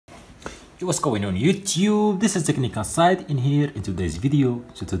What's going on YouTube? This is Technical Side in here in today's video.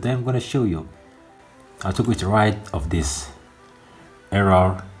 So today I'm going to show you how to get rid of this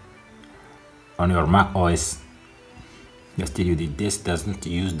error on your Mac OS. Just tell you that this doesn't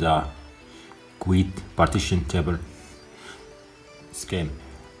use the GUID partition table scheme.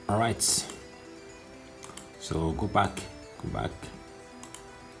 Alright, so go back,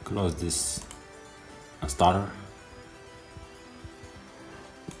 close this installer.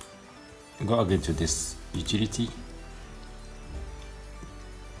 Go again to this utility,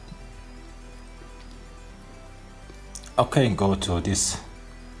 okay, and go to this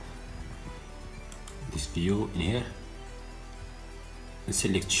view in here and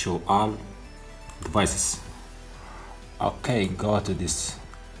select show all devices. Okay, go to this,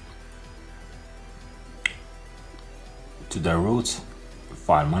 to the root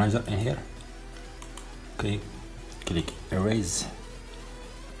file manager in here. Okay, click erase.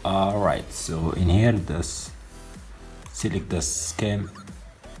 Alright, so in here this select the scheme.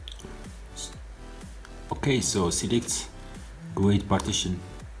 Okay, so select GUID partition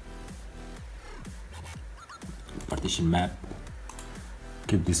map.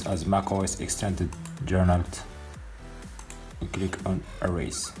 Keep this as macOS extended journal and click on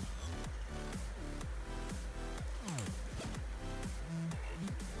erase.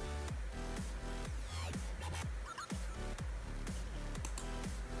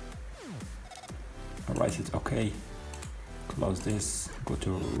 Alright, it's okay. Close this, go to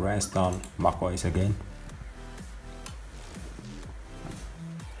reinstall macOS again.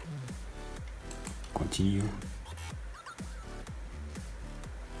 Continue.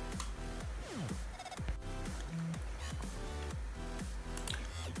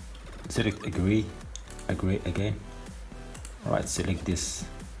 Select agree again. Alright, select this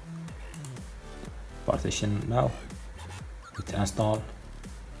partition now. Hit install.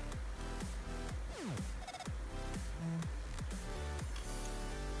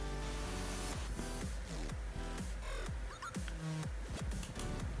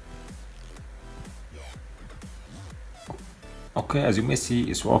 Okay, as you may see,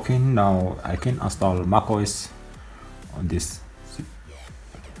 it's working now. I can install macOS on this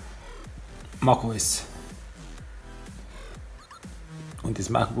MacBook.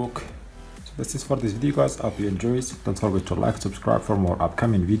 So this is for this video, guys. I hope you enjoy it. Don't forget to like, subscribe for more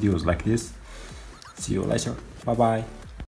upcoming videos like this. See you later. Bye bye.